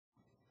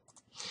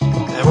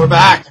And we're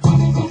back.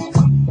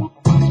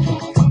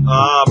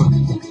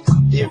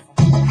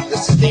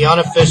 This is the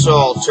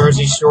unofficial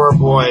Jersey Shore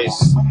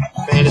Boys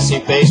fantasy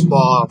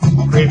baseball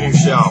preview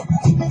show.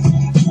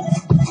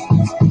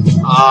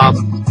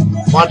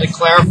 Wanted to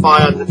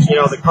clarify on the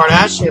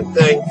Kardashian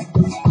thing.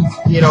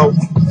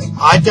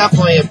 I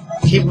definitely am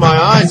keeping my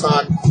eyes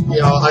on.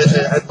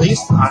 At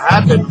least I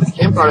have been with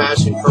Kim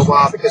Kardashian for a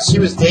while because she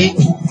was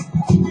dating,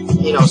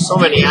 so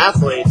many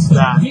athletes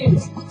that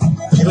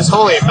it was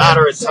only a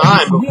matter of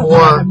time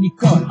before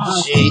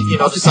she,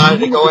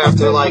 decided to go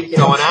after, an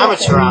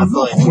amateur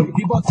athlete.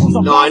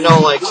 I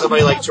know,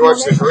 somebody like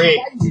George the Greek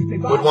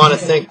would want to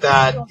think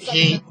that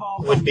he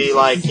would be,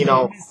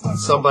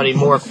 somebody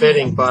more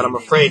fitting, but I'm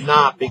afraid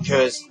not,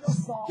 because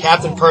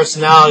Captain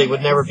Personality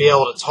would never be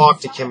able to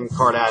talk to Kim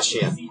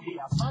Kardashian.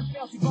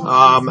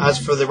 As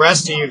for the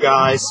rest of you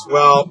guys,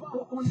 well,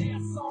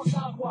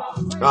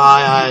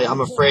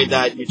 I'm afraid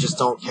that you just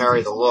don't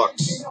carry the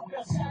looks.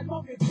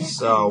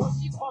 So,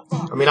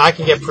 I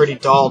can get pretty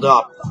dolled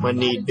up when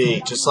need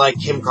be, just like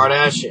Kim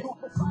Kardashian.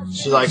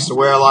 She likes to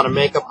wear a lot of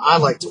makeup. I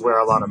like to wear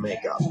a lot of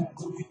makeup.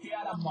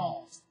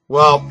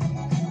 Well,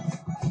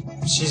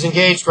 she's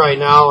engaged right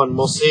now, and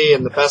we'll see,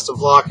 and the best of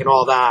luck and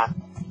all that.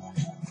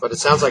 But it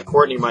sounds like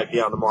Courtney might be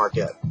on the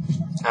market,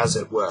 as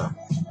it were.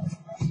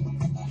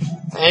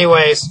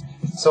 Anyways,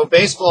 so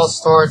baseball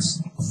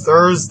starts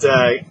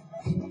Thursday.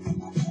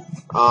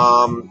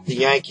 The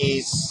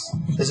Yankees...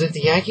 Is it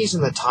the Yankees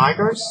and the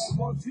Tigers?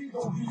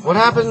 What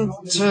happened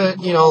to,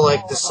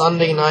 the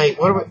Sunday night?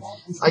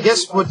 I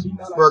guess what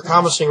we're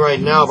accomplishing right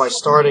now by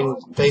starting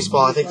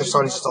baseball, I think they're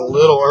starting just a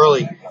little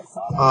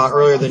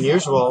earlier than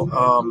usual,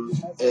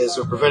 is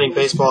we're preventing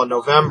baseball in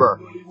November.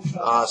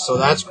 So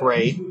that's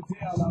great.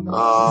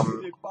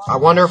 I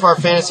wonder if our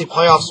fantasy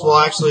playoffs will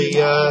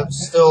actually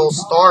still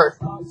start.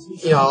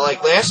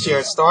 Like last year,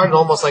 it started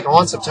almost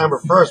on September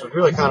 1st. It was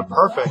really kind of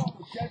perfect.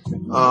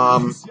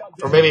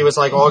 Or maybe it was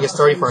August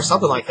 31st,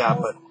 something like that.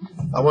 But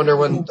I wonder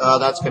when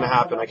that's going to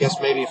happen. I guess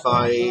maybe if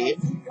I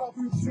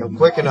am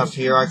quick enough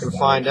here, I can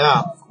find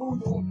out.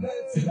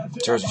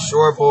 Jersey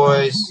Shore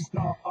Boys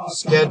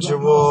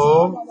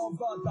schedule.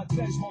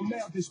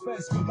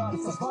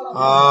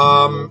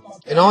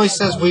 It only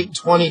says week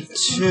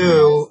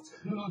 22.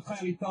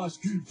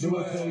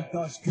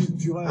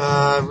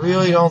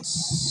 Really don't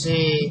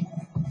see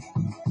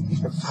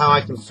how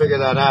I can figure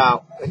that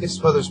out. I guess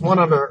there's one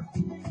under.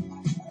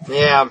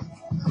 Yeah,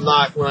 I'm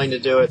not willing to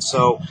do it.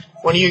 So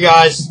one of you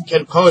guys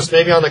can post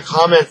maybe on the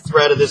comment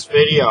thread of this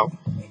video.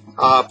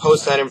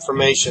 Post that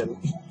information.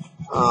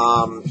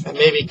 And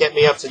maybe get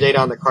me up to date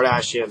on the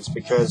Kardashians,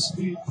 because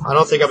I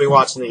don't think I'll be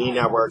watching the E!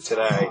 Network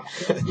today.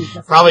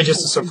 Probably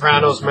just a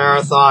Sopranos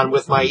marathon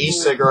with my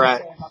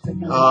e-cigarette,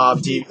 and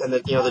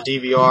the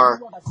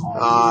DVR.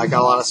 I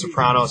got a lot of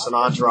Sopranos and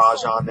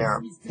Entourage on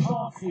there.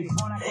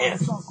 Man,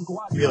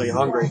 really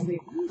hungry.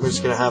 We're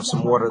just going to have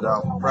some water,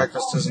 though.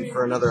 Breakfast isn't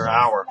for another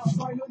hour.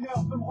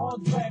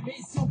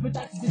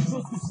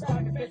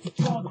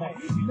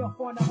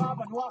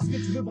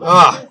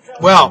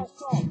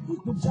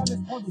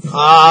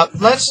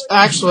 Let's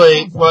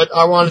actually, what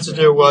I wanted to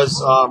do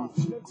was,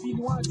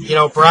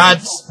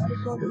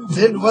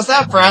 was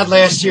that Brad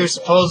last year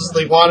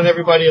supposedly wanted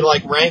everybody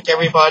to, rank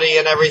everybody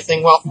and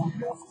everything? Well,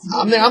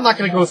 I'm not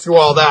going to go through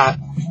all that.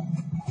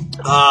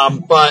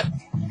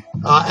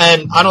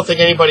 And I don't think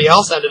anybody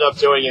else ended up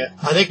doing it.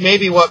 I think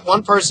maybe what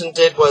one person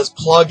did was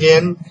plug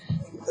in.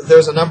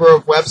 There's a number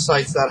of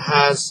websites that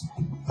has,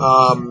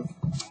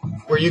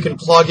 where you can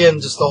plug in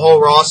just the whole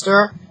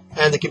roster,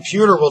 and the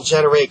computer will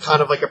generate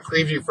kind of like a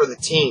preview for the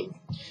team.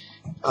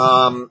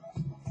 I'm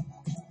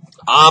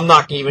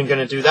not even going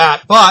to do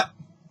that, but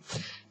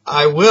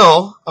I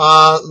will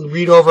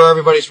read over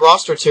everybody's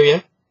roster to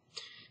you.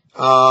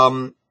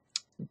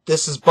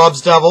 This is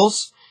Bub's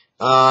Devils.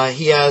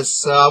 He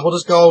has, we'll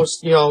just go,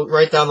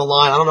 right down the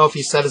line. I don't know if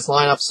he set his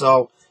lineup,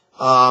 so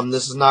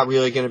this is not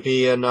really going to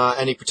be in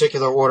any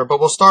particular order. But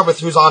we'll start with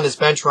who's on his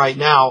bench right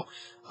now.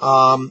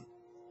 And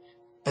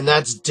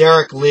that's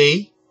Derek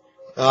Lee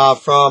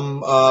from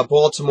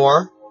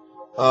Baltimore.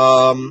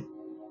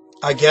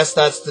 I guess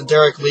that's the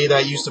Derek Lee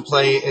that used to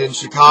play in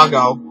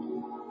Chicago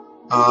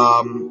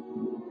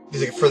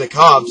for the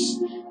Cubs.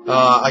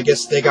 I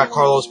guess they got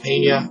Carlos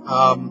Pena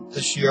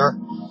this year.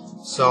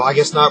 So I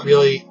guess not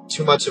really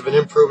too much of an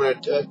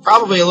improvement.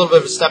 Probably a little bit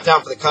of a step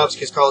down for the Cubs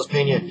because Carlos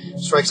Pena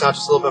strikes out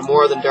just a little bit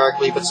more than Derek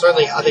Lee, but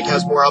certainly I think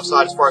has more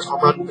upside as far as home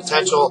run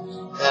potential,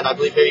 and I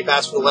believe maybe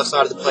bats from the left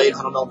side of the plate.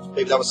 I don't know,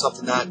 maybe that was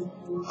something that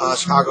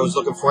Chicago was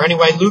looking for.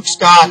 Anyway, Luke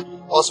Scott,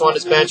 also on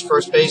his bench,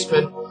 first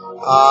baseman,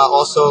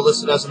 also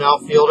listed as an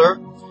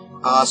outfielder.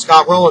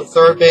 Scott Rowland,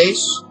 third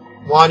base.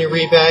 Juan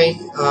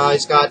Uribe,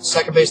 he's got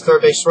second base,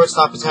 third base,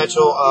 shortstop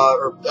potential,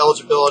 or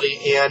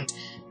eligibility, and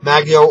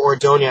Maglio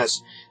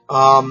Ordonez.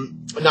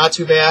 Not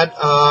too bad.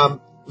 A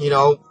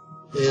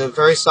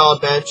very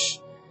solid bench.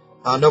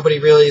 Nobody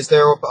really is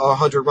there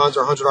 100 runs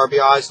or 100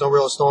 RBIs. No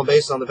real stolen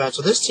bases on the bench.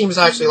 So this team is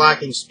actually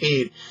lacking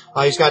speed.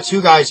 He's got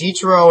two guys,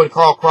 Ichiro and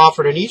Carl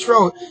Crawford. And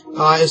Ichiro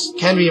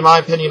can be, in my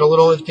opinion, a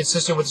little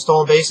inconsistent with the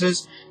stolen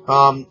bases.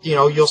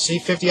 You'll see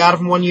 50 out of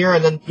him one year,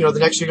 and then the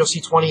next year you'll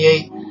see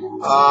 28.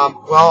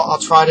 Well, I'll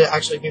try to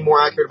actually be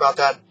more accurate about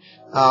that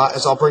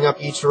as I'll bring up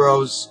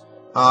Ichiro's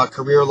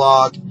career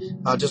log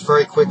just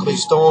very quickly.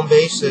 Stolen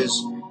bases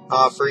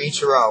for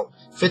Ichiro.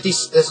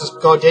 This is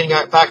dating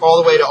back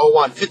all the way to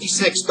 01.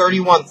 56,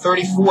 31,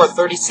 34,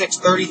 36,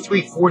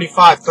 33,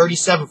 45,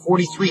 37,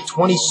 43,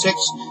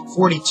 26,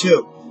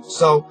 42.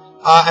 So,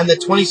 and the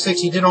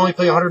 26, he did only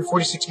play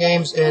 146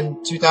 games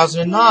in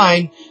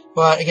 2009,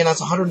 but again, that's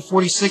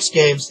 146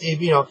 games.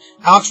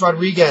 Alex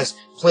Rodriguez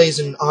plays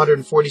in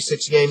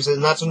 146 games,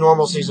 and that's a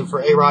normal season for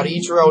A-Rod.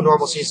 Ichiro,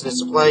 normal season is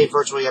to play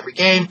virtually every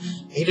game.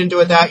 He didn't do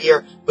it that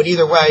year, but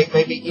either way,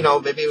 maybe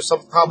it was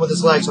some problem with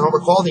his legs. I don't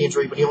recall the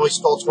injury, but he only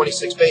stole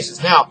 26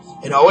 bases. Now,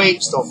 in 08, he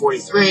stole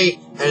 43,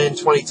 and in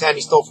 2010,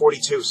 he stole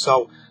 42.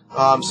 So,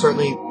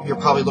 certainly, you're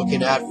probably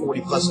looking at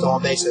 40-plus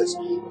stolen bases.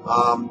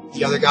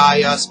 The other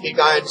guy, speed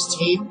guy on his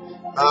team,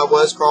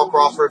 was Carl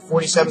Crawford.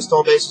 47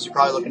 stolen bases. You're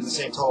probably looking at the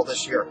same total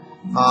this year.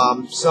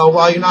 So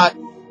while you're not,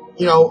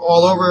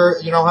 all over,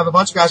 have a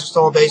bunch of guys with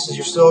stolen bases,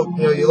 you're still,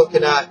 you're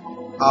looking at,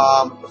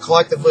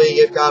 collectively,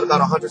 you've got about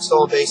 100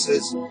 stolen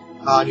bases,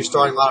 and you're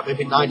starting a lot,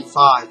 maybe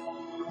 95,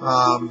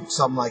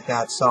 something like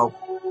that. So,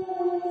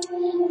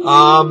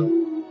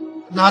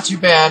 not too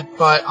bad,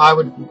 but I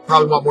would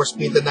probably want more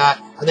speed than that.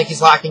 I think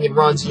he's lacking in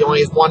runs. He only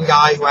has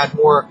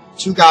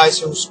two guys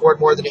who scored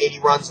more than 80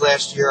 runs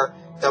last year.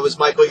 That was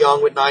Michael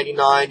Young with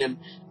 99, and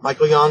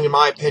Michael Young, in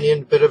my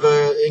opinion, a bit of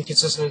a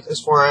inconsistent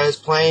as far as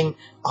playing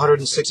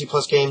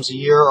 160-plus games a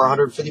year or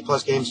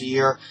 150-plus games a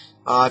year.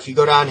 If you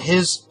go down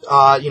his,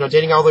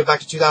 dating all the way back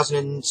to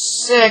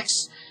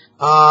 2006,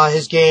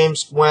 his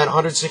games went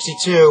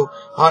 162,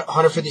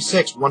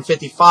 156,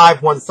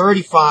 155,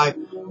 135,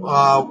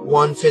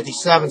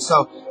 157.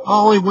 So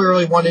only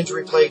really one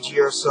injury-plagued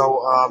year.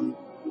 So,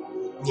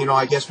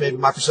 I guess maybe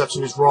my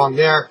perception is wrong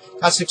there.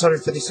 Got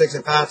 656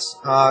 at-bats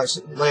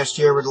last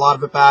year with a lot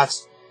of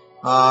at-bats.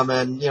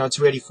 And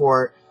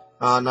 284,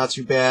 not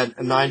too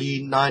bad.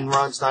 99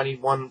 runs,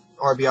 91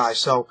 RBI.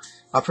 So,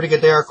 pretty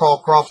good there. Carl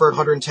Crawford,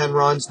 110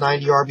 runs,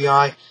 90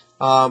 RBI.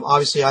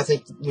 Obviously, I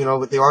think,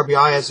 with the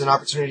RBI has an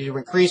opportunity to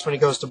increase when he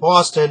goes to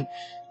Boston.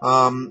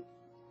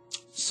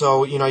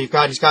 So,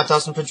 he's got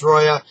Dustin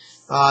Pedroia.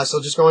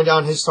 So just going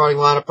down his starting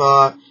lineup,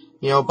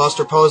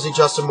 Buster Posey,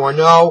 Justin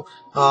Morneau.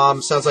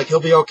 Sounds like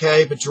he'll be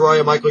okay.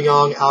 Pedroia, Michael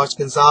Young, Alex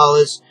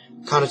Gonzalez,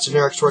 kind of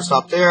generic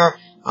shortstop there.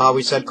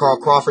 We said Carl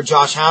Crawford,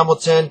 Josh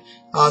Hamilton.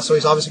 So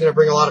he's obviously going to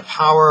bring a lot of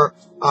power,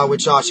 with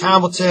Josh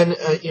Hamilton,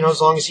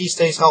 as long as he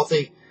stays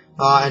healthy.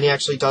 And he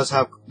actually does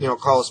have,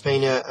 Carlos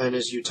Pena in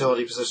his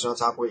utility position on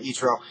top of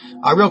Ichiro.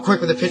 Real quick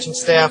with the pitching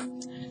staff,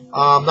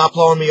 not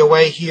blowing me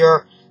away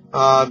here.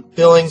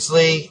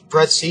 Billingsley,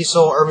 Brett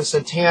Cecil, Irvin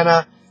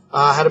Santana,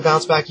 had a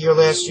bounce back year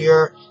last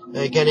year.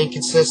 Again,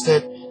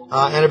 inconsistent.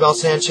 Anibal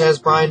Sanchez,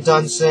 Brian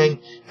Dunsing,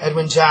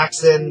 Edwin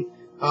Jackson,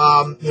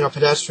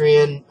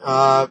 pedestrian,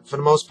 for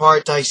the most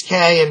part, Dice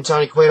K and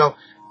Johnny Cueto.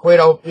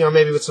 Cueto,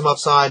 maybe with some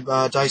upside,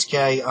 Dice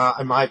K,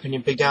 in my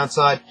opinion, big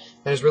downside.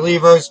 And his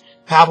relievers,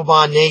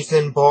 Papelbon,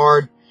 Nathan,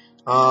 Bard,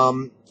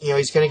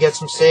 he's gonna get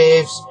some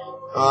saves.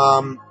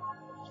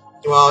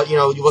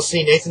 We'll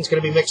see. Nathan's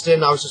going to be mixed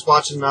in. I was just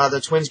watching the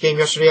Twins game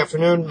yesterday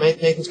afternoon.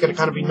 Nathan's going to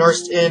kind of be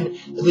nursed in,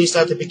 at least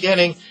at the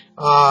beginning,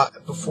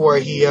 before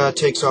he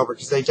takes over,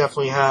 because they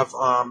definitely have,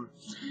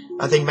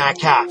 I think, Matt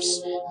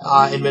Capps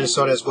in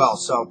Minnesota as well.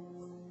 So,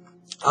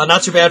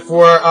 not too bad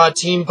for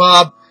Team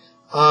Bob.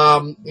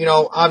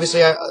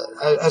 Obviously,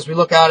 as we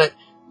look at it,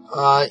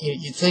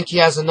 you think he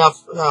has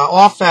enough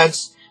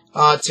offense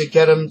to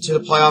get him to the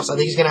playoffs. I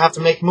think he's going to have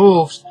to make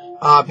moves.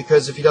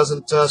 Because if he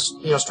doesn't,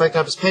 strengthen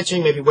up his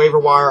pitching, maybe waiver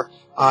wire,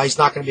 he's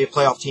not going to be a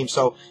playoff team.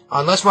 So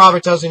unless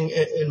Robert doesn't,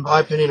 in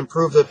my opinion,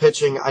 improve the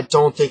pitching, I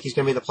don't think he's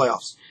going to be in the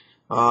playoffs.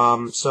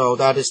 So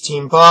that is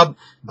Team Bub.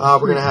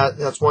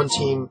 That's one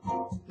team,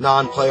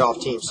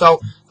 non-playoff team.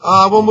 So,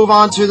 we'll move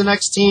on to the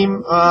next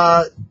team,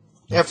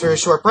 after a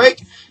short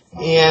break.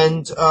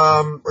 And,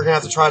 we're going to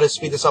have to try to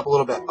speed this up a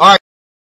little bit. All right.